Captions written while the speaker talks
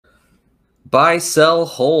Buy, sell,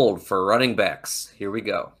 hold for running backs. Here we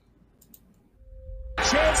go.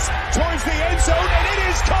 Chance towards the end zone, and it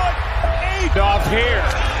is caught. Off here.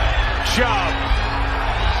 Chubb.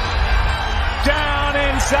 Down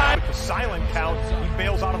inside. With the silent count, he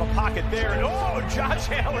bails out of the pocket there. And oh, Josh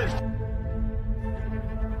Allen.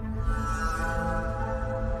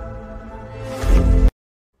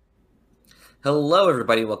 Hello,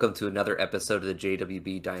 everybody. Welcome to another episode of the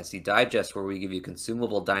JWB Dynasty Digest, where we give you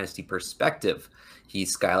consumable dynasty perspective.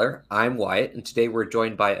 He's Skyler. I'm Wyatt, and today we're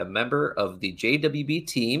joined by a member of the JWB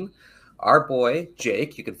team, our boy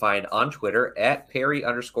Jake. You can find on Twitter at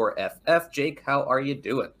Perry_FF. Jake, how are you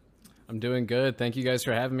doing? I'm doing good. Thank you guys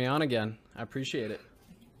for having me on again. I appreciate it.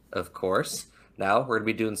 Of course. Now we're going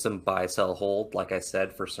to be doing some buy, sell, hold, like I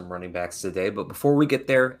said, for some running backs today. But before we get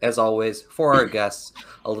there, as always, for our guests,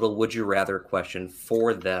 a little would you rather question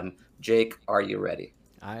for them. Jake, are you ready?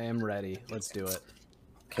 I am ready. Let's do it.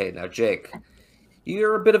 Okay, now, Jake,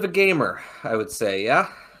 you're a bit of a gamer, I would say, yeah?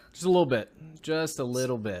 Just a little bit. Just a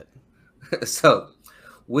little bit. So,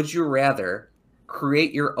 would you rather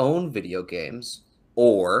create your own video games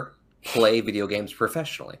or play video games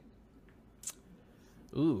professionally?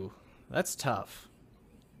 Ooh, that's tough.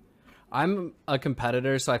 I'm a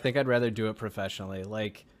competitor, so I think I'd rather do it professionally.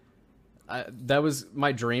 That was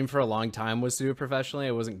my dream for a long time, was to do it professionally.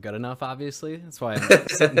 It wasn't good enough, obviously. That's why I'm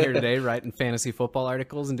sitting here today writing fantasy football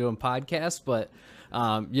articles and doing podcasts. But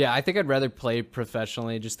yeah, I think I'd rather play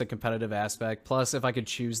professionally, just the competitive aspect. Plus, if I could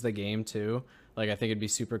choose the game too, I think it'd be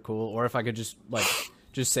super cool. Or if I could just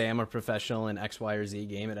say I'm a professional in X, Y, or Z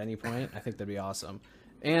game at any point, I think that'd be awesome.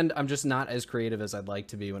 And I'm just not as creative as I'd like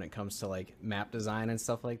to be when it comes to map design and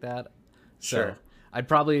stuff like that. So Sure.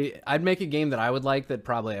 I'd make a game that I would like that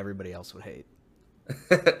probably everybody else would hate.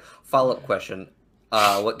 Follow-up question.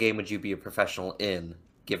 What game would you be a professional in,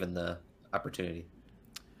 given the opportunity?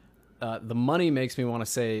 The money makes me want to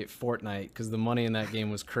say Fortnite, because the money in that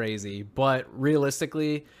game was crazy. But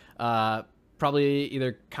realistically, probably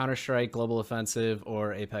either Counter-Strike, Global Offensive,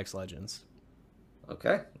 or Apex Legends.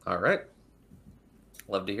 Okay. All right.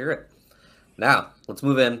 Love to hear it. Now, let's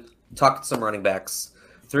move in, talk some running backs.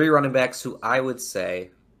 3 running backs who I would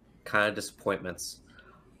say kind of disappointments.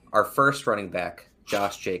 Our first running back,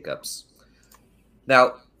 Josh Jacobs.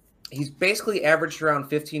 Now, he's basically averaged around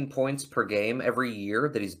 15 points per game every year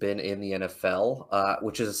that he's been in the NFL,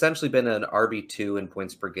 which has essentially been an RB2 in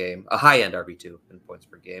points per game, a high-end RB2 in points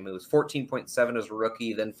per game. It was 14.7 as a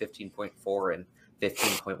rookie, then 15.4 and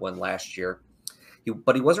 15.1 last year.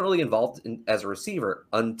 But he wasn't really involved as a receiver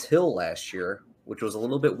until last year, which was a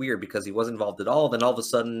little bit weird because he wasn't involved at all. Then all of a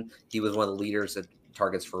sudden, he was one of the leaders at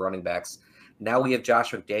targets for running backs. Now we have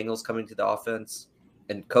Josh McDaniels coming to the offense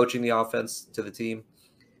and coaching the offense to the team.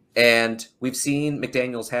 And we've seen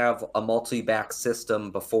McDaniels have a multi-back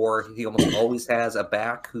system before. He almost always has a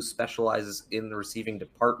back who specializes in the receiving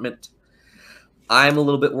department. I'm a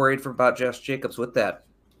little bit worried about Josh Jacobs with that.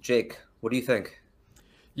 Jake, what do you think?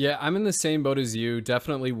 Yeah, I'm in the same boat as you.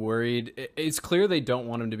 Definitely worried. It's clear they don't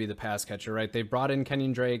want him to be the pass catcher, right? They brought in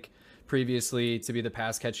Kenyon Drake previously to be the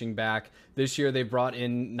pass catching back. This year they brought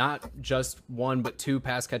in not just one but 2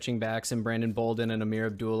 pass catching backs in Brandon Bolden and Amir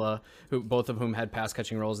Abdullah, who both of whom had pass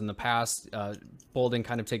catching roles in the past. Bolden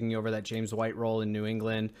kind of taking over that James White role in New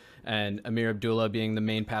England, and Amir Abdullah being the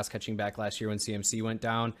main pass catching back last year when CMC went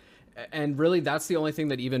down. And really, that's the only thing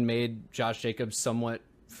that even made Josh Jacobs somewhat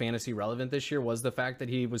fantasy relevant this year, was the fact that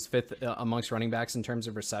he was 5th amongst running backs in terms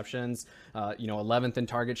of receptions, 11th in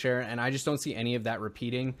target share, and I just don't see any of that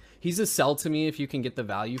repeating. He's a sell to me if you can get the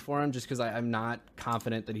value for him, just because I'm not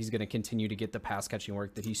confident that he's going to continue to get the pass catching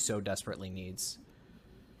work that he so desperately needs.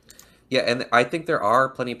 Yeah, and I think there are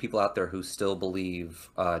plenty of people out there who still believe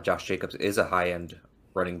Josh Jacobs is a high-end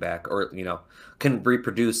running back, or can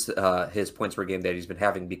reproduce his points per game that he's been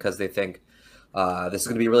having, because they think this is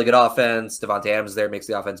going to be a really good offense. Devontae Adams there makes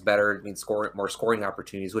the offense better. It means more scoring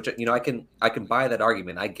opportunities, which I can buy that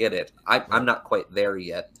argument. I get it. I'm not quite there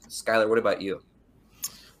yet. Skyler, what about you?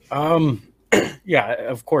 Yeah,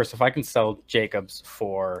 of course. If I can sell Jacobs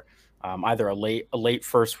for either a late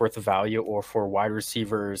first worth of value, or for wide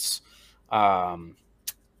receivers, kind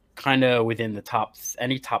of within the top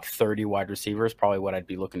 30 wide receivers, probably what I'd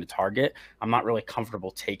be looking to target. I'm not really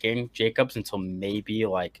comfortable taking Jacobs until maybe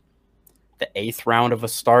the 8th round of a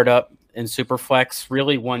startup in Superflex.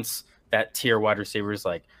 Really, once that tier wide receivers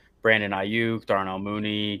like Brandon Ayuk, Darnell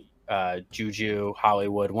Mooney, Juju,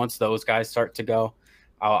 Hollywood, once those guys start to go,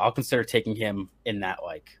 I'll consider taking him in that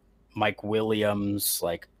Mike Williams,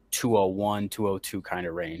 201, 202 kind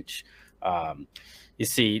of range. You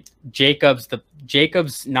see, Jacobs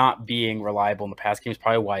not being reliable in the pass game is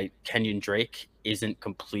probably why Kenyon Drake isn't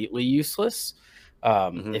completely useless.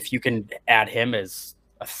 Mhm. If you can add him as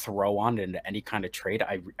a throw on into any kind of trade,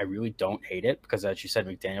 I really don't hate it because, as you said,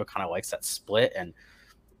 McDaniel kind of likes that split. And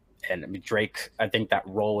I mean, Drake, I think that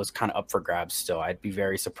role is kind of up for grabs still. I'd be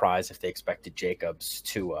very surprised if they expected Jacobs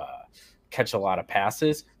to catch a lot of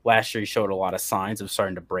passes. Last year, he showed a lot of signs of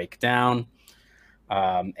starting to break down.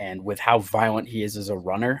 And with how violent he is as a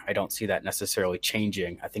runner, I don't see that necessarily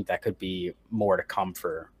changing. I think that could be more to come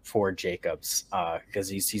for Jacobs because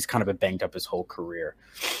he's kind of been banged up his whole career.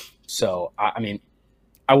 So I mean,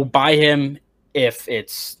 I will buy him if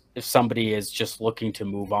somebody is just looking to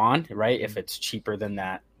move on, right? If it's cheaper than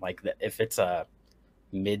that, if it's a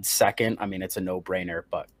mid-second, I mean, it's a no-brainer.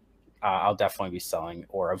 But I'll definitely be selling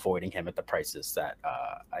or avoiding him at the prices that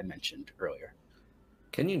I mentioned earlier.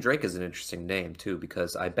 Kenyon Drake is an interesting name too,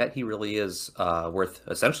 because I bet he really is worth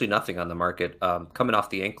essentially nothing on the market. Coming off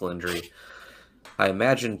the ankle injury, I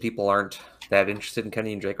imagine people aren't that interested in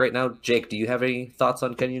Kenyon Drake right now. Jake, do you have any thoughts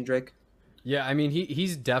on Kenyon Drake? Yeah, I mean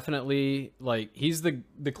he's definitely like he's the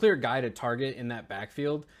clear guy to target in that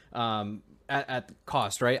backfield at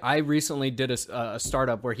cost, right? I recently did a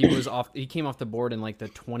startup where he came off the board in like the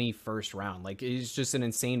 21st round. Like he's just an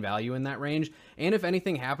insane value in that range. And if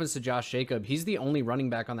anything happens to Josh Jacob, he's the only running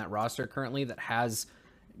back on that roster currently that has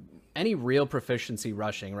any real proficiency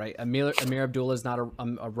rushing, right? Amir Abdullah is not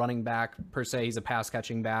a running back per se. He's a pass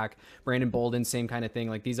catching back. Brandon Bolden, same kind of thing.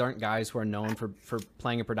 Like these aren't guys who are known for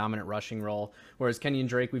playing a predominant rushing role. Whereas Kenyon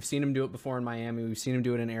Drake, we've seen him do it before in Miami. We've seen him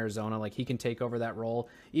do it in Arizona. Like he can take over that role.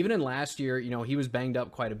 Even in last year, he was banged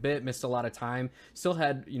up quite a bit, missed a lot of time. Still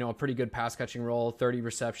had, a pretty good pass catching role, 30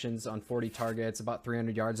 receptions on 40 targets, about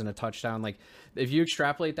 300 yards and a touchdown. Like if you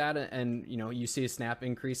extrapolate that and you see a snap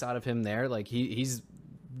increase out of him there, like he's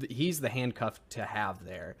the handcuff to have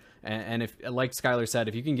there. And if, like Skylar said,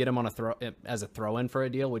 if you can get him on as a throw-in for a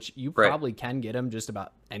deal, which you probably can get him just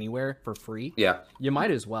about anywhere for free, Yeah, you might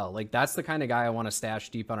as well. Like that's the kind of guy I want to stash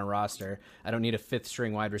deep on a roster. I don't need a fifth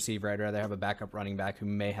string wide receiver. I'd rather have a backup running back who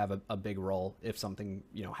may have a big role if something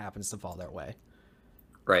happens to fall their way.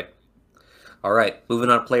 right. All right, moving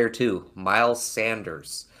on to player two, Miles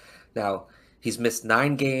Sanders. Now, he's missed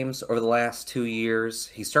 9 games over the last 2 years.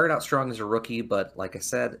 He started out strong as a rookie, but like I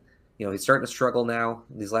said, he's starting to struggle now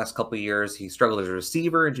these last couple of years. He struggled as a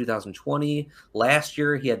receiver in 2020. Last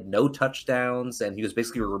year, he had no touchdowns, and he was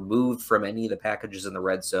basically removed from any of the packages in the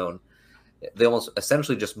red zone. They almost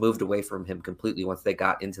essentially just moved away from him completely once they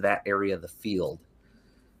got into that area of the field.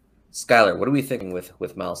 Skylar, what are we thinking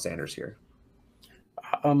with Miles Sanders here?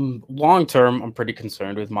 Long term, I'm pretty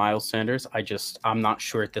concerned with Miles Sanders. I'm not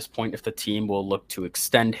sure at this point if the team will look to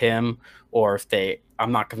extend him or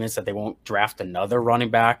I'm not convinced that they won't draft another running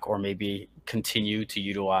back or maybe continue to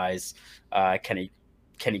utilize Kenny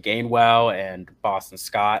Gainwell and Boston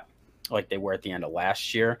Scott like they were at the end of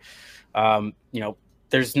last year.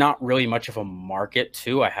 There's not really much of a market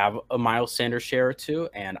too. I have a Miles Sanders share or two,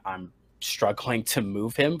 and I'm struggling to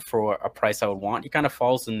move him for a price I would want. He kind of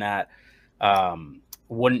falls in that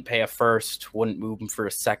wouldn't pay a first, wouldn't move him for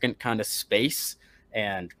a second kind of space.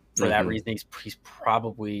 And for that reason, he's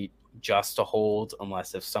probably just a hold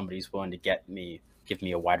unless if somebody's willing to give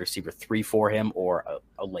me a wide receiver 3 for him or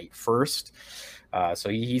a late first. So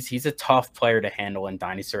he's a tough player to handle in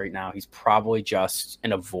Dynasty right now. He's probably just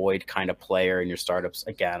an avoid kind of player in your startups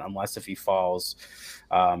again, unless if he falls,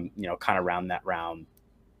 kind of around that round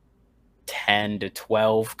 10 to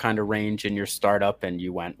 12 kind of range in your startup and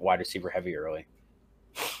you went wide receiver heavy early.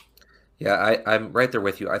 Yeah, I'm right there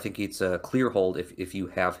with you. I think it's a clear hold if you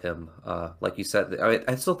have him. Like you said,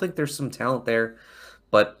 I still think there's some talent there,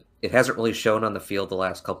 but it hasn't really shown on the field the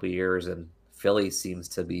last couple of years, and Philly seems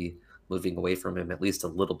to be moving away from him at least a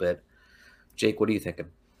little bit. Jake, what are you thinking?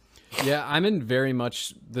 Yeah, I'm in very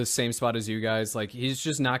much the same spot as you guys. Like, he's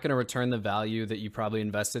just not going to return the value that you probably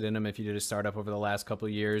invested in him if you did a startup over the last couple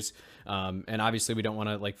of years. And obviously, we don't want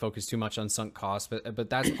to focus too much on sunk costs, but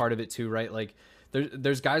that's part of it too, right? Like,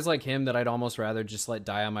 there's guys like him that I'd almost rather just let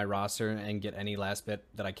die on my roster and get any last bit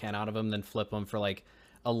that I can out of him than flip him for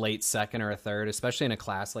a late second or a third, especially in a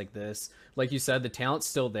class like this. Like you said, the talent's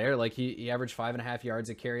still there. Like he averaged 5.5 yards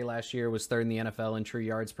a carry last year, was third in the NFL in true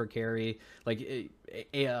yards per carry,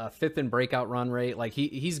 a fifth in breakout run rate. Like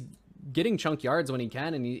he's getting chunk yards when he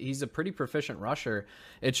can, and he's a pretty proficient rusher.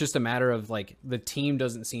 It's just a matter of the team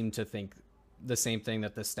doesn't seem to think the same thing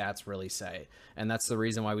that the stats really say. And that's the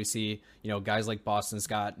reason why we see, guys like Boston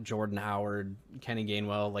Scott, Jordan Howard, Kenny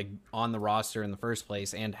Gainwell, on the roster in the first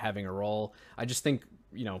place and having a role. I just think,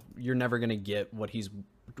 you're never going to get what he's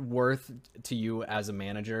worth to you as a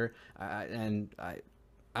manager. And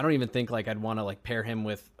I don't even think I'd want to pair him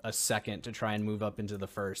with a second to try and move up into the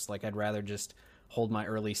first. I'd rather just hold my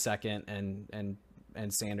early second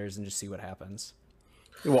and Sanders and just see what happens.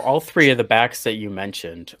 Well, all three of the backs that you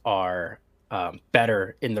mentioned are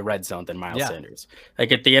better in the red zone than Miles Sanders.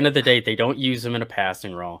 Like at the end of the day, they don't use him in a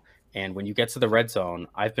passing role. And when you get to the red zone,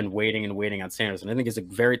 I've been waiting and waiting on Sanders. And I think he's a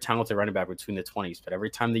very talented running back between the 20s. But every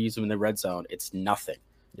time they use him in the red zone, it's nothing.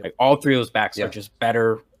 Like all three of those backs are just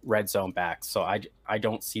better red zone backs. So I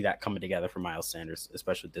don't see that coming together for Miles Sanders,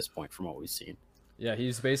 especially at this point from what we've seen. Yeah,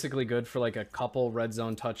 he's basically good for like a couple red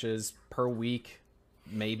zone touches per week,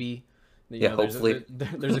 maybe. You know, hopefully.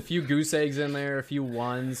 There's a few goose eggs in there, a few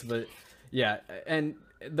ones, but yeah. And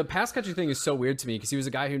the pass catching thing is so weird to me because he was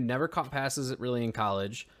a guy who never caught passes really in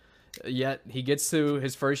college. Yet he gets to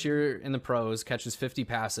his first year in the pros, catches 50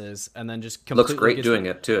 passes, and then just looks great doing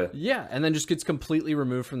it too. Yeah, and then just gets completely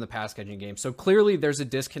removed from the pass catching game. So clearly, there's a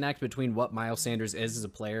disconnect between what Miles Sanders is as a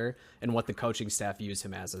player and what the coaching staff views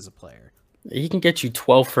him as a player. He can get you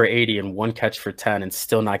 12 for 80 and one catch for 10 and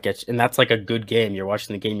still not get you. And that's like a good game. You're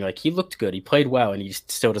watching the game. You're like, he looked good. He played well, and he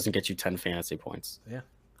still doesn't get you 10 fantasy points. Yeah.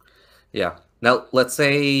 Yeah. Now, let's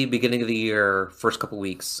say beginning of the year, first couple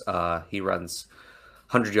weeks, he runs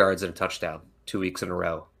 100 yards and a touchdown 2 weeks in a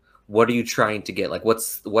row. What are you trying to get? Like,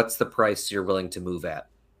 what's the price you're willing to move at?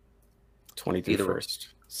 23 first.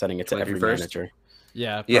 Setting it to every manager.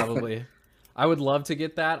 Yeah, probably. Yeah. I would love to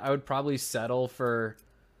get that. I would probably settle for...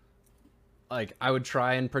 Like, I would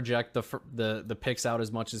try and project the picks out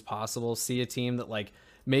as much as possible. See a team that, like,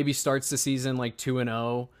 maybe starts the season, like,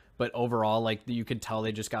 2-0, but overall, like, you could tell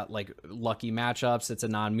they just got, like, lucky matchups. It's a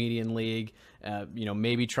non-median league. You know,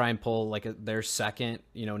 maybe try and pull, like, their second,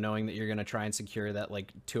 you know, knowing that you're going to try and secure that,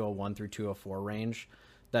 like, 201 through 204 range.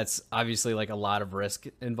 That's obviously, like, a lot of risk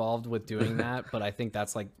involved with doing that, but I think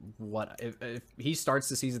that's, like, what... If he starts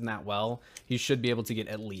the season that well, he should be able to get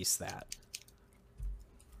at least that.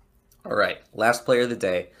 All right, last player of the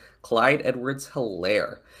day, Clyde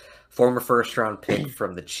Edwards-Helaire, former first-round pick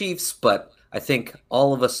from the Chiefs, but I think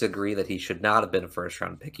all of us agree that he should not have been a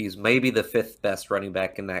first-round pick. He's maybe the fifth best running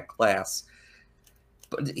back in that class.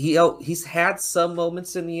 But he's had some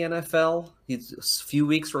moments in the NFL. He's a few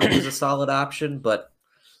weeks where he was a solid option, but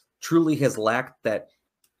truly has lacked that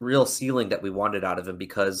real ceiling that we wanted out of him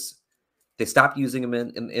because they stopped using him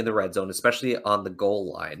in the red zone, especially on the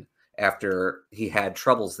goal line, after he had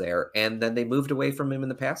troubles there. And then they moved away from him in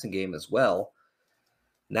the passing game as well.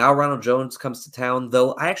 Now Ronald Jones comes to town,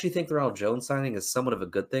 though I actually think the Ronald Jones signing is somewhat of a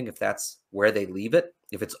good thing if that's where they leave it.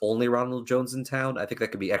 If it's only Ronald Jones in town, I think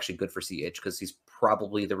that could be actually good for CH because he's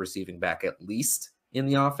probably the receiving back at least in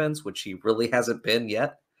the offense, which he really hasn't been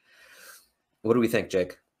yet. What do we think,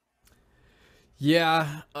 Jake?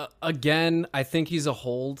 Yeah, again, I think he's a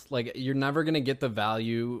hold. Like, you're never going to get the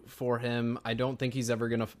value for him. I don't think he's ever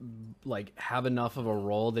going to, like, have enough of a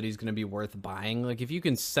role that he's going to be worth buying. Like, if you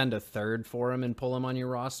can send a third for him and pull him on your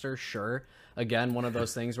roster, sure. Again, one of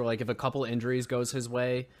those things where, like, if a couple injuries goes his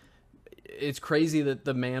way, it's crazy that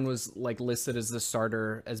the man was, like, listed as the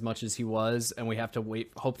starter as much as he was, and we have to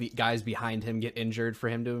hope the guys behind him get injured for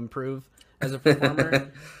him to improve as a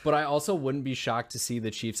performer. But I also wouldn't be shocked to see the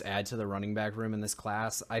Chiefs add to the running back room in this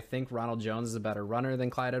class. I think Ronald Jones is a better runner than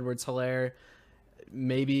Clyde Edwards-Helaire.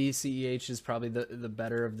 Maybe CEH is probably the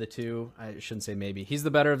better of the two. I shouldn't say maybe. He's the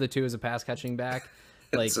better of the two as a pass catching back.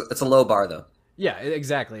 Like, it's a low bar though. Yeah,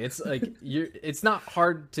 exactly. It's like it's not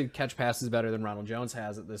hard to catch passes better than Ronald Jones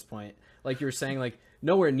has at this point. Like you were saying, like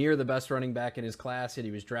nowhere near the best running back in his class, yet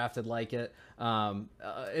he was drafted like it.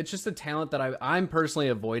 It's just a talent that I'm personally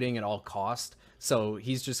avoiding at all cost. So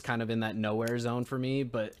he's just kind of in that nowhere zone for me.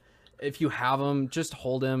 But if you have him, just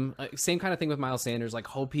hold him. Same kind of thing with Miles Sanders. Like,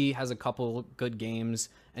 hope he has a couple good games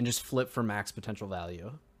and just flip for max potential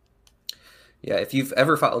value. Yeah, if you've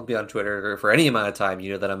ever followed me on Twitter for any amount of time,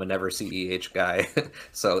 you know that I'm a never CEH guy.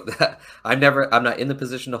 So I'm not in the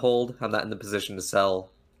position to hold. I'm not in the position to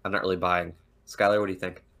sell. I'm not really buying. Skylar, what do you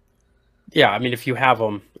think? Yeah, I mean, if you have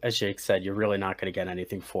him, as Jake said, you're really not going to get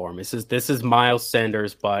anything for him. This is Miles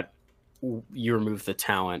Sanders, but you remove the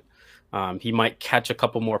talent. He might catch a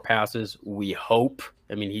couple more passes. We hope.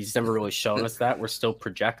 I mean, he's never really shown us that. We're still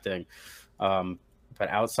projecting. But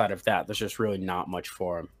outside of that, there's just really not much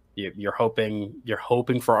for him. You're hoping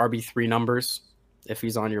for RB3 numbers if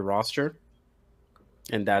he's on your roster,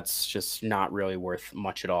 and that's just not really worth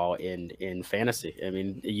much at all in fantasy. I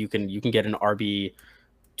mean, you can get an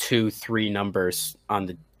RB2-3 numbers on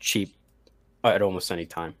the cheap at almost any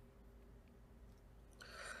time.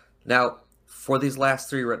 Now, for these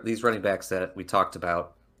last these running backs that we talked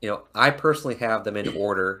about, you know, I personally have them in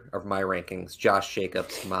order of my rankings: Josh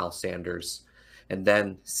Jacobs, Miles Sanders, and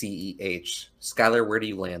then CEH. Skylar, where do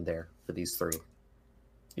you land there for these three?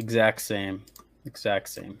 Exact same.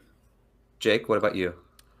 Jake, what about you?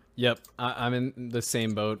 Yep, I'm in the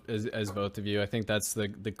same boat as both of you. I think that's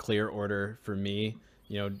the clear order for me.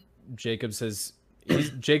 You know, Jacobs is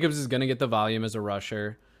going to get the volume as a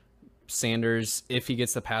rusher. Sanders, if he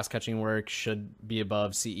gets the pass catching work, should be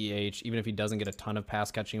above CEH. Even if he doesn't get a ton of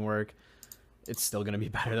pass catching work, it's still going to be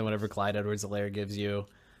better than whatever Clyde Edwards-Helaire gives you.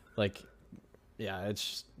 Like, yeah,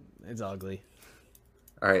 it's ugly.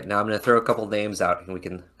 All right, now I'm going to throw a couple names out and we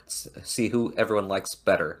can see who everyone likes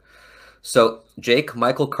better. So, Jake,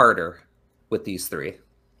 Michael Carter with these three.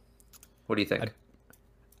 What do you think?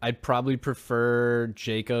 I'd probably prefer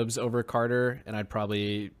Jacobs over Carter, and I'd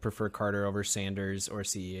probably prefer Carter over Sanders or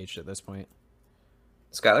CEH at this point.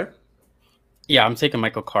 Skylar? Yeah, I'm taking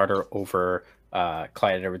Michael Carter over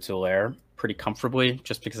Clyde Edwards-Helaire pretty comfortably,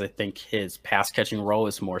 just because I think his pass catching role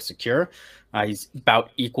is more secure. He's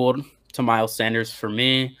about equal to Miles Sanders for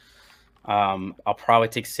me. I'll probably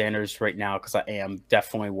take Sanders right now because I am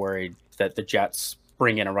definitely worried that the Jets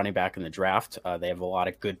bring in a running back in the draft. They have a lot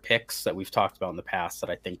of good picks that we've talked about in the past that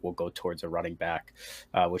I think will go towards a running back,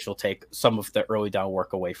 which will take some of the early down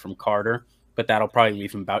work away from Carter. But that'll probably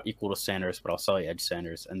leave him about equal to Sanders, but I'll still edge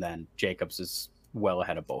Sanders. And then Jacobs is well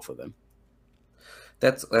ahead of both of them.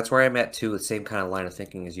 That's where I'm at too. The same kind of line of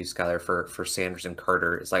thinking as you, Skylar, for Sanders and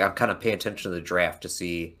Carter. It's like I'm kind of paying attention to the draft to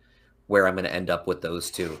see where I'm going to end up with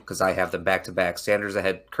those two because I have them back to back. Sanders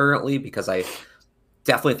ahead currently because I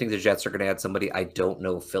definitely think the Jets are going to add somebody. I don't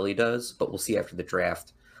know if Philly does, but we'll see after the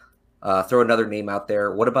draft. Throw another name out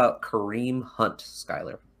there. What about Kareem Hunt,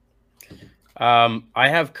 Skylar? I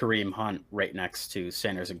have Kareem Hunt right next to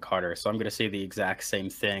Sanders and Carter, so I'm going to say the exact same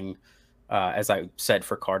thing as I said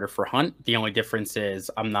for Carter for Hunt. The only difference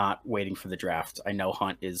is I'm not waiting for the draft. I know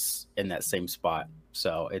Hunt is in that same spot,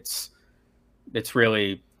 so it's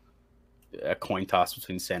really a coin toss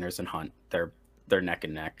between Sanders and Hunt. They're neck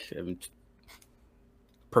and neck.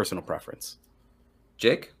 Personal preference.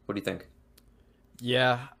 Jake, what do you think?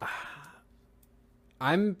 Yeah,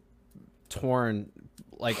 I'm torn.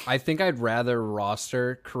 Like, I think I'd rather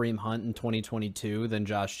roster Kareem Hunt in 2022 than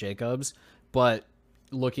Josh Jacobs, but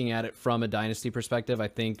looking at it from a dynasty perspective, I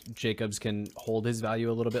think Jacobs can hold his value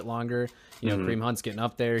a little bit longer. You know, Kareem Hunt's getting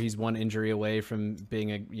up there. He's one injury away from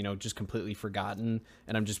being just completely forgotten.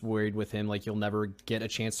 And I'm just worried with him, like, you'll never get a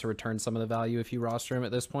chance to return some of the value if you roster him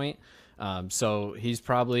at this point. So he's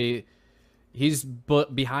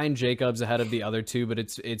behind Jacobs ahead of the other two, but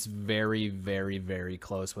it's very, very, very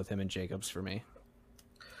close with him and Jacobs for me.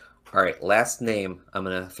 All right, last name I'm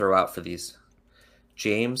going to throw out for these.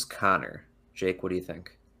 James Conner. Jake, what do you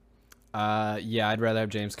think? Yeah, I'd rather have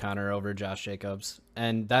James Conner over Josh Jacobs.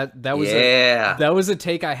 And that was a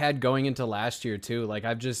take I had going into last year too. Like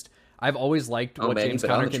I've always liked what James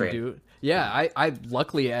Conner can do. Yeah, I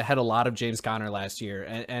luckily had a lot of James Conner last year,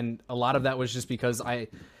 and a lot of that was just because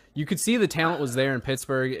you could see the talent was there in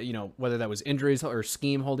Pittsburgh, whether that was injuries or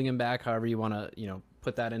scheme holding him back, however you want to,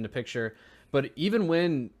 put that into picture. But even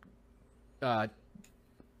when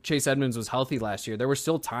Chase Edmonds was healthy last year, there were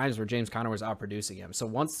still times where James Conner was outproducing him. So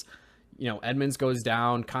once, Edmonds goes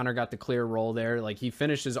down, Conner got the clear role there. Like, he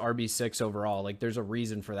finished as RB6 overall. Like, there's a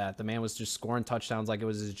reason for that. The man was just scoring touchdowns like it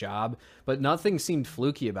was his job, but nothing seemed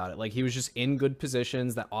fluky about it. Like, he was just in good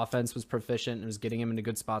positions. That offense was proficient and was getting him into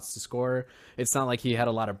good spots to score. It's not like he had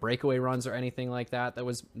a lot of breakaway runs or anything like that. That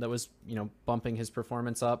was bumping his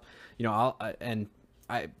performance up.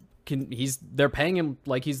 They're paying him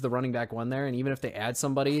like he's the running back one there, and even if they add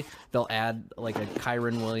somebody, they'll add like a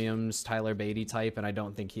Kyren Williams, Tyler Beatty type, and I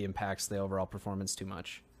don't think he impacts the overall performance too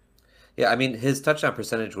much. Yeah, I mean, his touchdown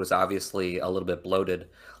percentage was obviously a little bit bloated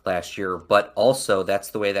last year, but also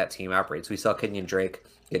that's the way that team operates. We saw Kenyon Drake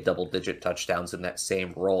get double-digit touchdowns in that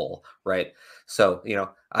same role, right? So,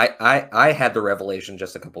 I had the revelation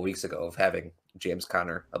just a couple weeks ago of having James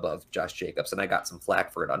Conner above Josh Jacobs, and I got some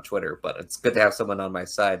flack for it on Twitter, but it's good to have someone on my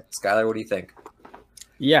side. Skylar, what do you think?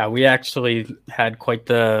 Yeah, we actually had quite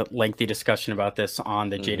the lengthy discussion about this on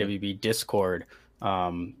the JWB Discord,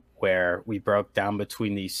 where we broke down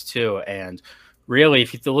between these two. And really,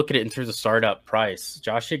 if you look at it in terms of startup price,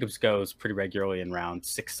 Josh Jacobs goes pretty regularly in round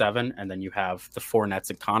 6, 7, and then you have the Fournettes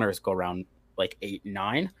and Connors go around like 8,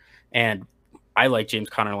 9. And I like James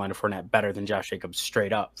Conner and Leonard Fournette better than Josh Jacobs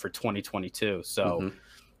straight up for 2022. So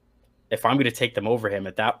if I'm going to take them over him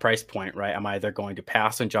at that price point, right, I'm either going to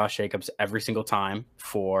pass on Josh Jacobs every single time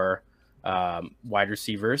for wide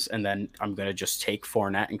receivers, and then I'm going to just take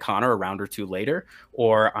Fournette and Conner a round or two later,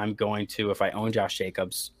 or I'm going to, if I own Josh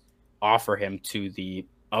Jacobs, offer him to the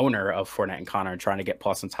owner of Fournette and Conner and trying to get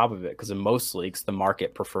plus on top of it, because in most leagues the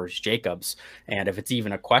market prefers Jacobs, and if it's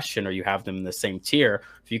even a question or you have them in the same tier,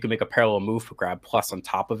 if you can make a parallel move for grab plus on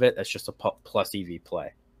top of it, that's just a plus EV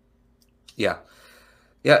play. Yeah.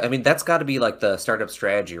 Yeah, I mean that's got to be like the startup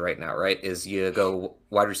strategy right now, right? Is you go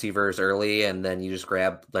wide receivers early, and then you just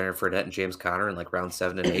grab Leonard Fournette and James Conner in like round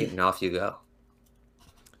 7 and 8, and off you go.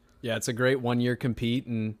 Yeah, it's a great 1 year compete,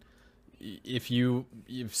 and if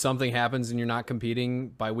something happens and you're not competing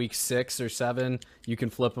by week 6 or 7, you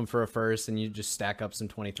can flip them for a first, and you just stack up some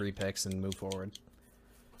 23 picks and move forward.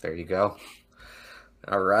 There you go.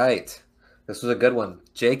 All right, this was a good one,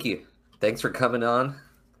 Jakey. Thanks for coming on.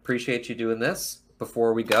 Appreciate you doing this.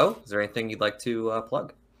 Before we go, is there anything you'd like to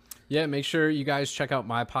plug? Yeah, make sure you guys check out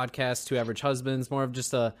my podcast, Two Average Husbands, more of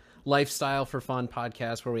just a lifestyle for fun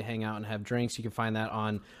podcast where we hang out and have drinks. You can find that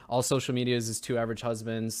on all social medias as Two Average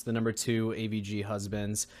Husbands, the number 2 AVG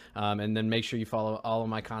Husbands. And then make sure you follow all of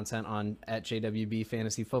my content on at JWB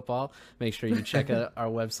Fantasy Football. Make sure you check out our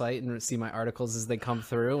website and see my articles as they come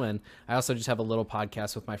through. And I also just have a little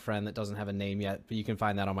podcast with my friend that doesn't have a name yet, but you can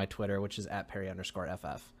find that on my Twitter, which is at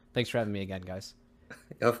Perry_FF. Thanks for having me again, guys.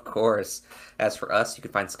 Of course. As for us, you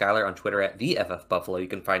can find Skylar on Twitter at VFFBuffalo. You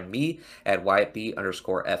can find me at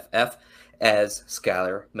WyattB_FF. As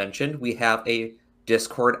Skylar mentioned, we have a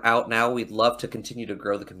Discord out now. We'd love to continue to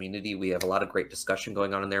grow the community. We have a lot of great discussion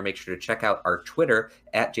going on in there. Make sure to check out our Twitter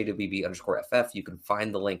at JWB_FF. You can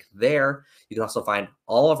find the link there. You can also find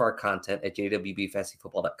all of our content at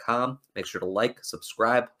JWBFantasyFootball.com. Make sure to like,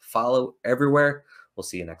 subscribe, follow everywhere. We'll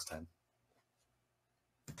see you next time.